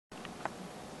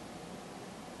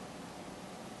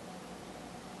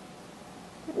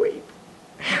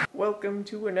welcome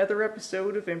to another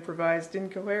episode of Improvised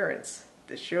Incoherence,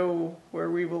 the show where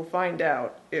we will find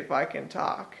out if I can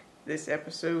talk. This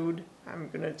episode, I'm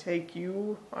gonna take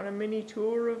you on a mini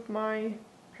tour of my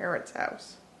parents'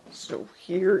 house. So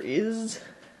here is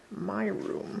my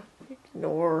room.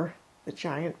 Ignore the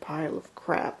giant pile of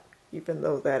crap, even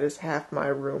though that is half my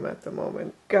room at the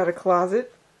moment. Got a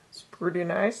closet. It's pretty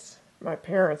nice. My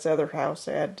parents' other house,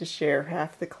 I had to share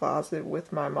half the closet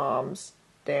with my mom's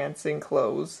dancing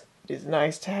clothes. It is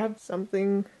nice to have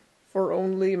something for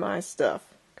only my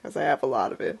stuff, because I have a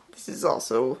lot of it. This is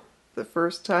also the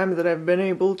first time that I've been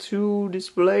able to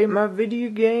display my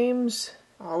video games,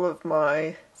 all of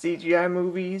my CGI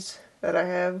movies that I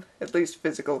have, at least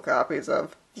physical copies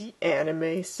of. The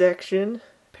anime section,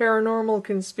 paranormal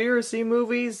conspiracy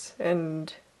movies,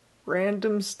 and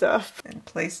random stuff, and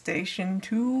PlayStation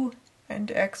 2 and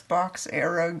Xbox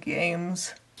era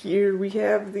games. Here we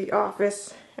have the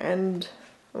office and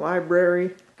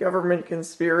library, government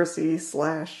conspiracy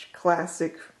 /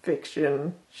 classic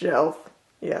fiction shelf.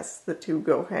 Yes, the two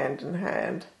go hand in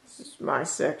hand. This is my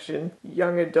section.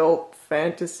 Young adult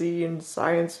fantasy and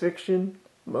science fiction,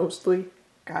 mostly.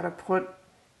 Gotta put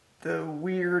the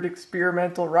weird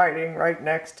experimental writing right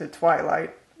next to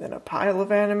Twilight. Then a pile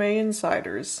of anime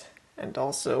insiders. And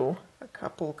also a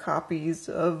couple copies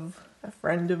of a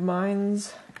friend of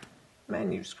mine's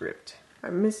manuscript.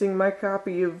 I'm missing my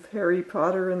copy of Harry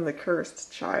Potter and the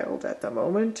Cursed Child at the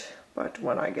moment, but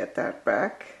when I get that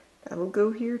back, that'll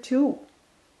go here too.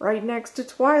 Right next to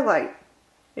Twilight.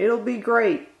 It'll be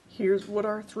great. Here's what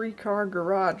our 3-car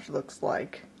garage looks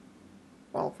like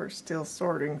while we're still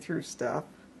sorting through stuff.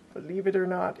 Believe it or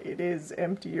not, it is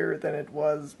emptier than it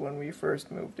was when we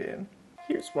first moved in.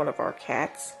 Here's one of our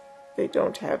cats. They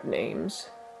don't have names.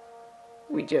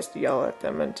 We just yell at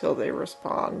them until they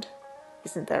respond.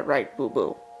 Isn't that right, Boo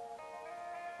Boo?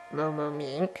 Momo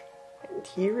Mink. And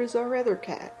here is our other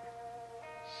cat.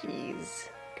 She's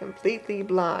completely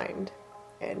blind,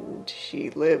 and she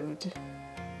lived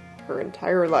her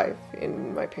entire life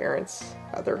in my parents'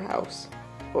 other house.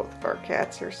 Both of our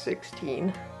cats are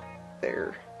 16.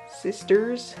 They're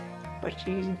sisters, but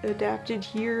she adapted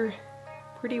here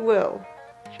pretty well.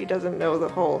 She doesn't know the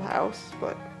whole house,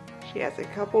 but she has a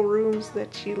couple rooms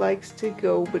that she likes to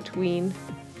go between.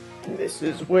 This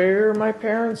is where my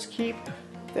parents keep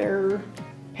their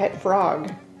pet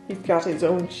frog. He's got his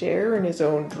own chair and his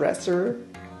own dresser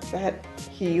that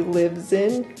he lives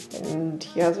in, and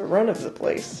he has a run of the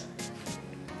place.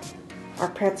 Our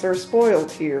pets are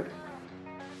spoiled here.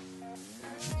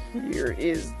 Here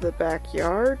is the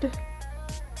backyard.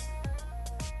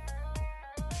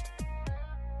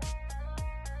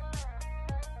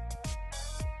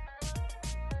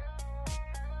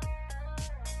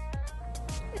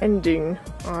 Ending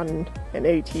on an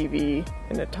ATV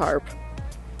and a tarp.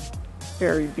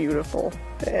 Very beautiful.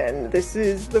 And this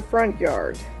is the front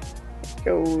yard. It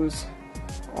goes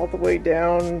all the way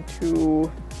down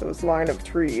to those line of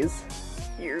trees.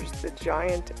 Here's the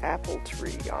giant apple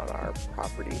tree on our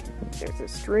property. There's a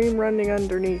stream running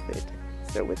underneath it,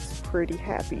 so it's pretty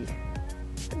happy.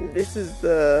 And this is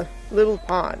the little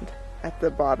pond at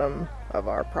the bottom of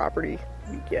our property.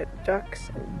 We get ducks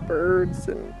and birds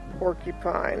and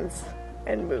porcupines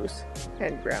and moose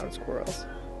and ground squirrels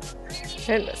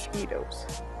and mosquitoes.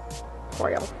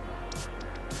 Quail.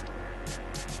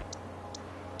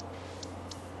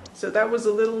 So that was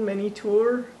a little mini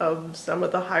tour of some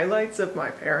of the highlights of my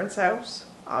parents' house.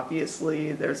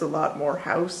 Obviously there's a lot more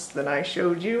house than I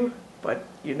showed you, but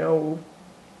you know,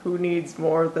 who needs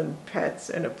more than pets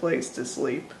and a place to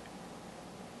sleep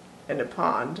and a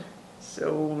pond?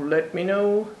 So let me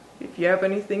know if you have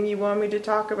anything you want me to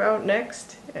talk about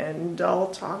next, and I'll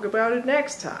talk about it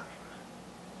next time.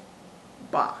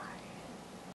 Bye.